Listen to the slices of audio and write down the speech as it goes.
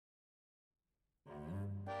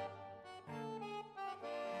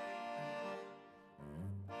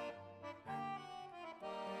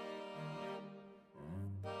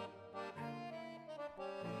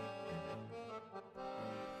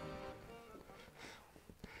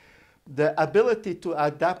The ability to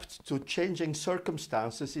adapt to changing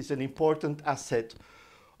circumstances is an important asset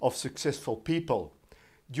of successful people.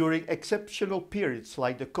 During exceptional periods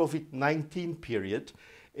like the COVID-19 period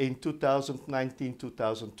in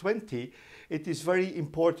 2019-2020, it is very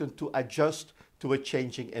important to adjust to a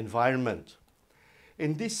changing environment.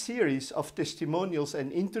 In this series of testimonials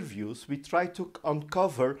and interviews, we try to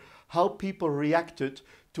uncover how people reacted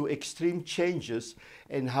to extreme changes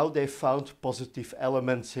and how they found positive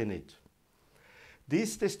elements in it.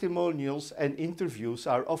 These testimonials and interviews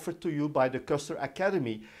are offered to you by the Ceuster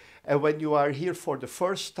Academy, and when you are here for the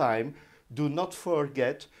first time, do not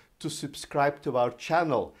forget to subscribe to our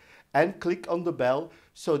channel and click on the bell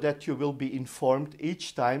so that you will be informed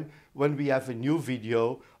each time when we have a new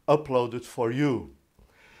video uploaded for you.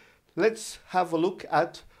 Let's have a look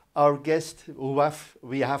at our guest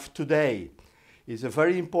we have today. He's a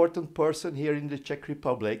very important person here in the Czech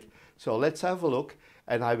Republic, so let's have a look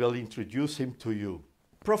and I will introduce him to you.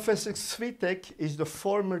 Professor Svítek is the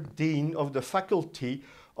former Dean of the Faculty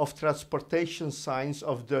of Transportation Science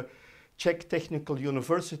of the Czech Technical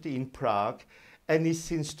University in Prague and is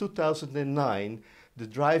since 2009 the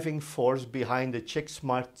driving force behind the Czech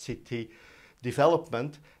Smart City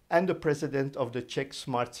development and the president of the Czech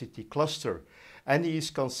Smart City Cluster. And he is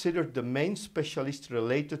considered the main specialist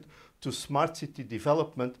related to smart city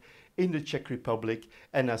development in the Czech Republic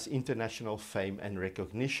and has international fame and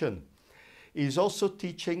recognition. He is also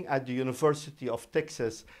teaching at the University of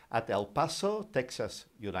Texas at El Paso, Texas,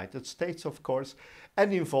 United States, of course,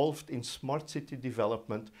 and involved in smart city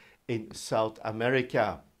development in South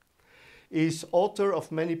America. He is author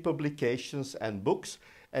of many publications and books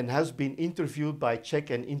and has been interviewed by Czech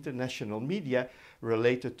and international media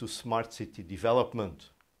related to smart city development.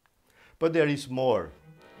 But there is more.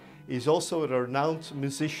 He is also a renowned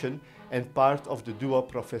musician and part of the duo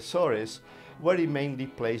Professores, where he mainly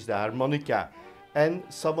plays the harmonica. And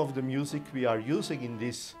some of the music we are using in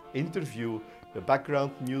this interview, the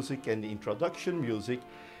background music and the introduction music,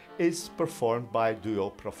 is performed by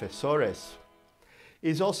duo Professores. He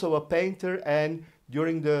is also a painter, and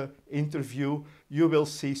during the interview you will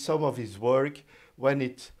see some of his work when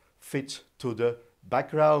it fits to the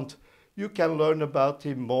background. You can learn about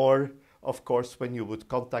him more, of course, when you would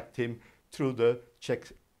contact him through the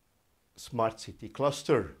Czech Smart City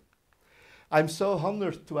Cluster. I'm so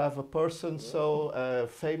honored to have a person so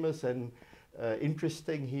famous and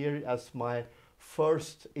interesting here as my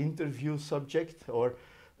first interview subject or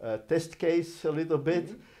test case a little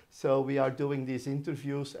bit. So we are doing these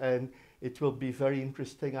interviews and it will be very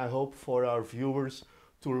interesting, I hope, for our viewers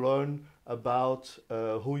to learn about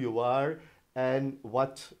who you are and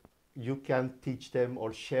what you can teach them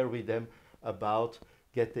or share with them about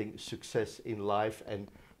getting success in life and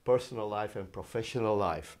personal life and professional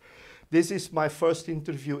life. This is my first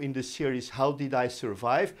interview in the series, How Did I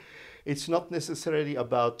Survive? It's not necessarily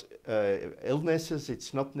about illnesses,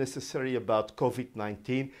 it's not necessarily about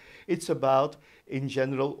COVID-19. It's about, in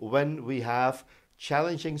general, when we have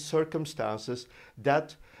challenging circumstances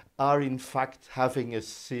that are in fact having a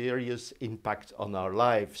serious impact on our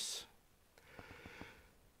lives.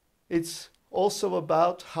 It's also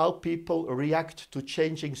about how people react to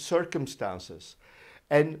changing circumstances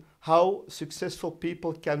and how successful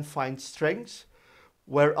people can find strengths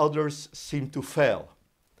where others seem to fail.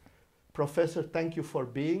 Professor, thank you for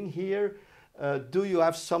being here. Do you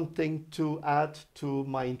have something to add to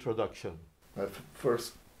my introduction?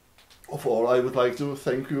 First of all, I would like to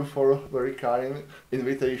thank you for a very kind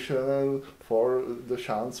invitation and for the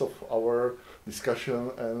chance of our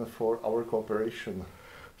discussion and for our cooperation.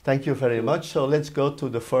 Thank you very much. So let's go to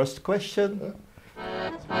the first question.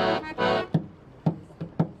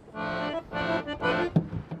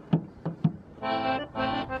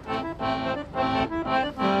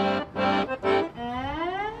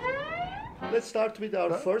 Let's start with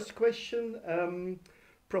our first question.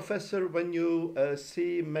 Professor, when you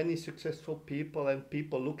see many successful people and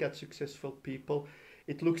people look at successful people,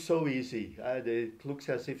 it looks so easy. It looks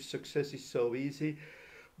as if success is so easy,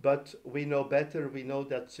 but we know better. We know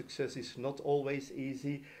that success is not always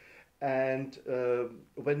easy. And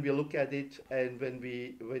when we look at it and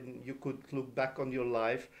when you could look back on your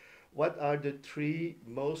life, what are the three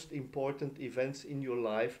most important events in your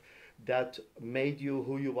life that made you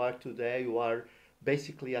who you are today, who are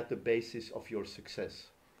basically at the basis of your success?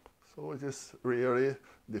 So it is really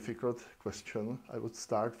difficult question. I would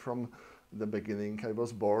start from the beginning. I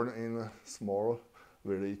was born in a small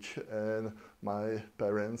village and my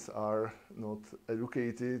parents are not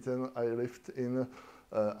educated and I lived in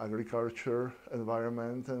agriculture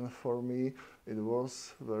environment, and for me it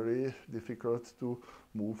was very difficult to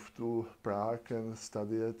moved to Prague and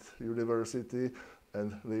studied at university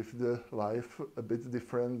and lived the life a bit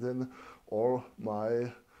different than all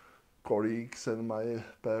my colleagues and my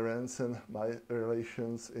parents and my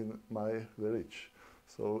relations in my village.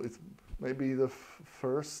 So it's maybe the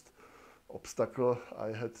first obstacle I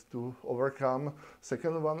had to overcome.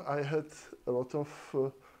 Second one, I had a lot of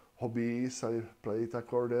hobbies. I played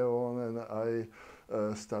accordion and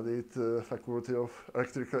I studied Faculty of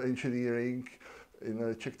Electrical Engineering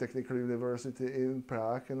in Czech Technical University in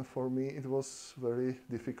Prague, and for me it was very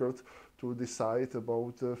difficult to decide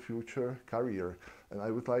about a future career. And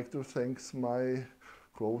I would like to thank my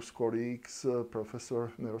close colleagues,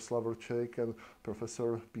 Professor Miroslav Svítek and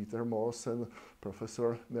Professor Peter Moss and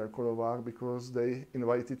Professor Mirko Novák, because they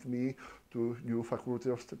invited me to new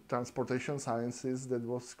Faculty of Transportation Sciences that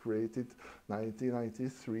was created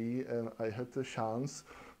 1993, and I had the chance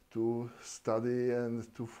to study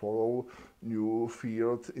and to follow new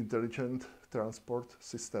field, intelligent transport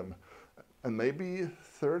system. And maybe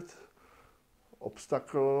third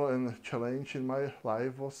obstacle and challenge in my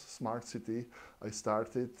life was smart city. I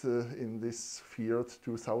started in this field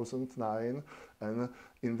 2009, and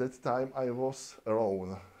in that time I was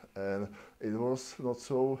alone, and it was not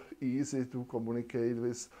so easy to communicate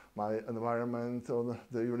with my environment on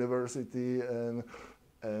the university and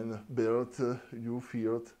build a new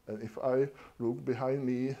field. And if I look behind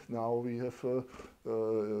me, now we have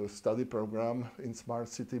a study program in Smart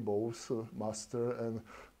City, both master and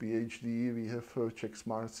PhD. We have a Czech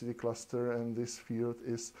Smart City cluster, and this field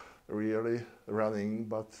is really running,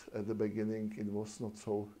 but at the beginning it was not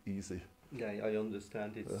so easy. Yeah, I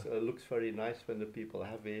understand. It looks very nice when the people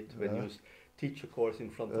have it. When you teach a course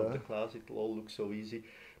in front of the class, it all looks so easy,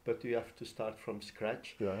 but you have to start from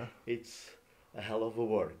scratch. It's a hell of a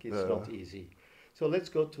work. It's not easy. So let's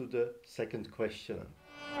go to the second question.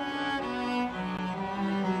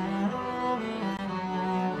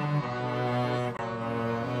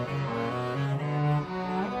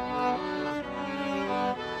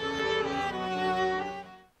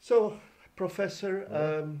 So,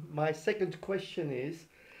 Professor, my second question is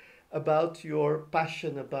about your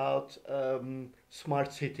passion about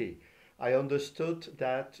smart city. I understood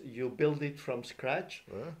that you build it from scratch,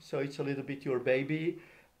 so it's a little bit your baby.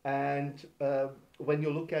 And when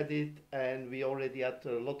you look at it, and we already had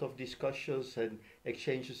a lot of discussions and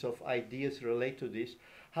exchanges of ideas related to this,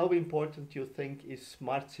 how important you think is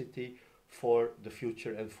smart city for the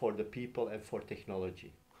future and for the people and for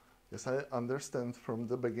technology? Yes, I understand from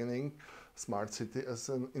the beginning smart city as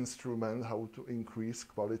an instrument how to increase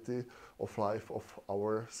quality of life of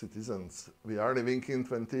our citizens. We are living in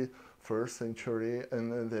 21st century,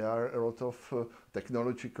 and there are a lot of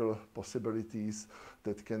technological possibilities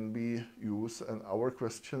that can be used, and our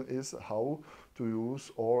question is how to use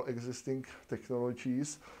all existing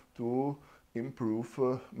technologies to improve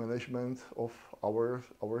management of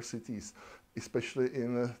our cities, especially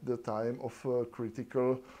in the time of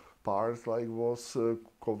critical part like was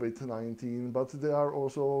COVID-19, but there are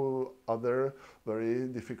also other very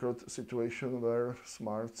difficult situations where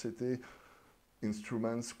smart city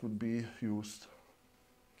instruments could be used.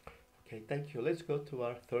 Okay, thank you. Let's go to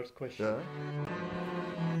our third question.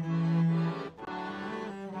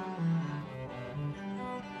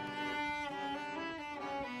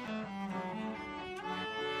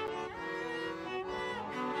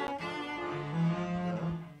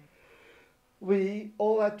 We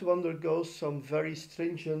all had to undergo some very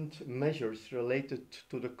stringent measures related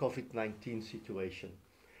to the COVID-19 situation.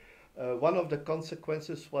 One of the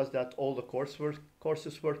consequences was that all the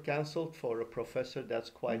courses were cancelled. For a professor, that's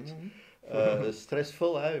quite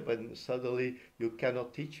stressful. When suddenly you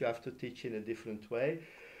cannot teach, you have to teach in a different way.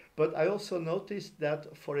 But I also noticed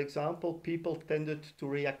that, for example, people tended to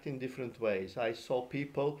react in different ways. I saw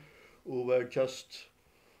people who were just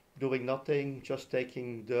doing nothing, just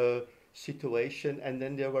taking the situation, and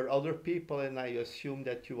then there were other people, and I assume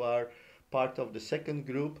that you are part of the second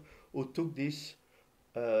group, who took this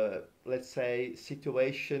let's say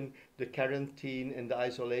situation, the quarantine and the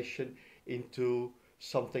isolation, into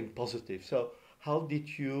something positive. So how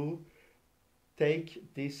did you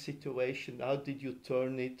take this situation, how did you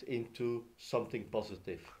turn it into something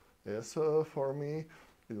positive? Yes, for me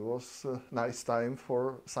it was a nice time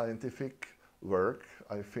for scientific work.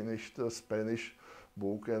 I finished a Spanish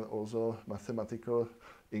book and also mathematical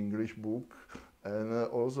English book, and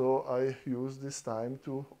also I used this time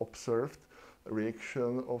to observe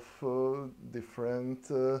reaction of different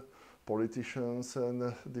politicians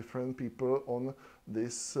and different people on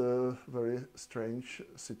this very strange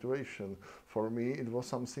situation. For me it was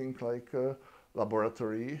something like a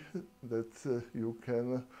laboratory that you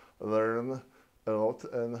can learn a lot,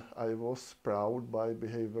 and I was proud by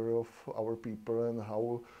behavior of our people and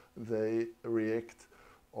how they react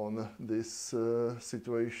on this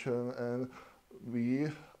situation, and we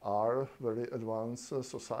are very advanced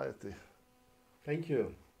society. Thank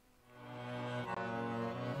you.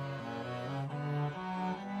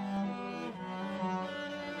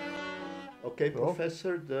 Okay, Well,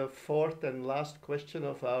 Professor, the fourth and last question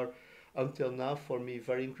of our, until now for me,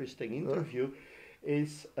 very interesting interview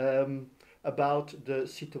is about the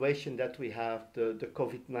situation that we have, the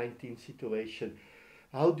COVID-19 situation.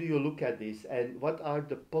 How do you look at this, and what are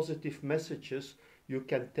the positive messages you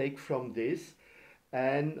can take from this,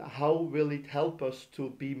 and how will it help us to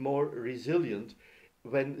be more resilient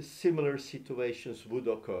when similar situations would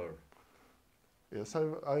occur? yes,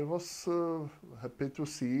 I was happy to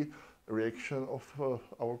see reaction of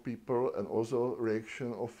our people, and also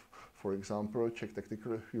reaction of, for example, Czech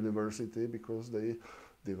Technical University, because they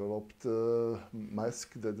developed a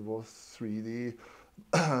mask that was 3D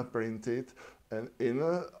printed. And in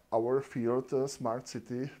our field, smart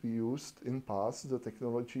city, we used in past the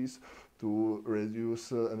technologies to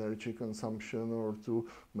reduce energy consumption or to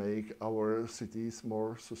make our cities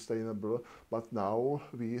more sustainable. But now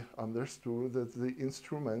we understood that the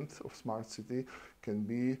instrument of smart city can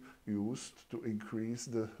be used to increase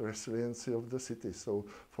the resiliency of the city. So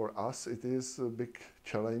for us it is a big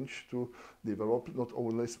challenge to develop not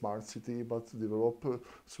only smart city, but develop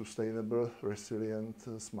sustainable,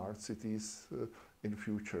 resilient smart cities in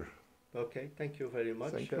future. Okay, thank you very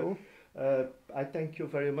much. Thank you. I thank you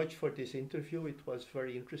very much for this interview. It was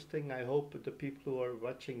very interesting. I hope the people who are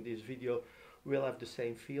watching this video will have the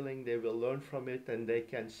same feeling. They will learn from it, and they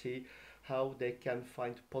can see how they can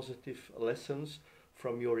find positive lessons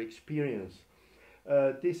from your experience.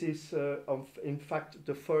 This is in fact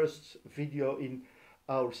the first video in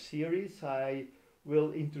our series. I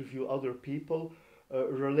will interview other people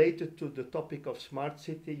related to the topic of smart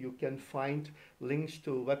city. You can find links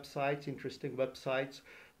to websites, interesting websites,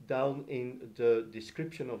 down in the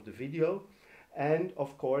description of the video. And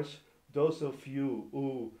of course, those of you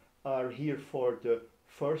who are here for the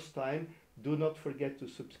first time, do not forget to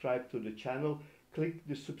subscribe to the channel. Click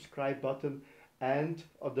the subscribe button and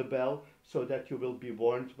on the bell so that you will be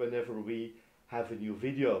warned whenever we have a new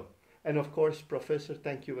video. And of course, Professor,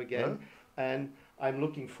 thank you again. And I'm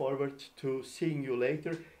looking forward to seeing you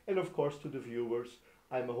later. And of course, to the viewers,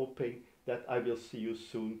 I'm hoping that I will see you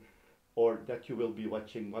soon, or that you will be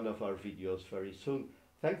watching one of our videos very soon.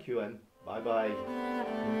 Thank you and bye-bye.